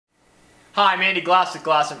Hi, I'm Andy Glass with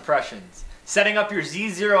Glass Impressions. Setting up your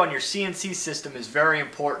Z0 on your CNC system is very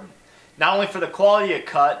important, not only for the quality of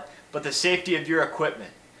cut, but the safety of your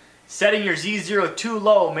equipment. Setting your Z0 too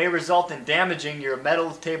low may result in damaging your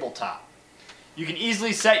metal tabletop. You can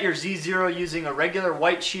easily set your Z0 using a regular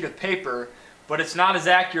white sheet of paper, but it's not as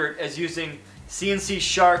accurate as using CNC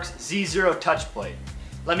Shark's Z0 touch plate.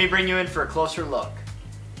 Let me bring you in for a closer look.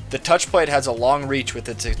 The touch plate has a long reach with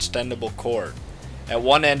its extendable cord. At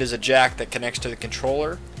one end is a jack that connects to the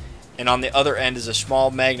controller, and on the other end is a small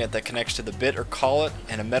magnet that connects to the bit or collet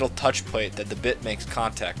and a metal touch plate that the bit makes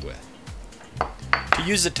contact with. To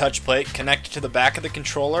use the touch plate, connect it to the back of the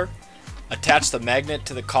controller, attach the magnet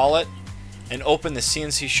to the collet, and open the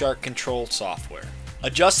CNC Shark control software.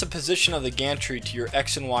 Adjust the position of the gantry to your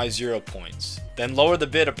X and Y 0 points. Then lower the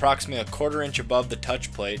bit approximately 1/4 inch above the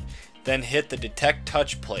touch plate, then hit the Detect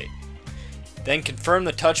Touch Plate. Then confirm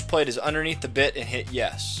the touch plate is underneath the bit and hit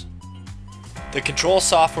Yes. The control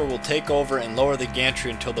software will take over and lower the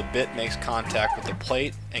gantry until the bit makes contact with the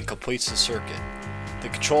plate and completes the circuit. The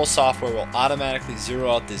control software will automatically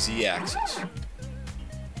zero out the Z-axis.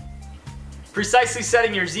 Precisely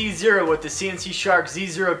setting your Z0 with the CNC Shark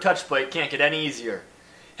Z0 touch plate can't get any easier.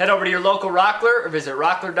 Head over to your local Rockler or visit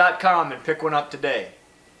rockler.com and pick one up today.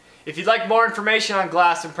 If you'd like more information on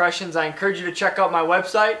Glass Impressions, I encourage you to check out my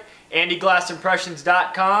website,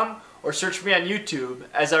 andyglassimpressions.com, or search for me on YouTube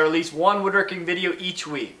as I release one woodworking video each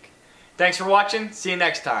week. Thanks for watching. See you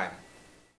next time.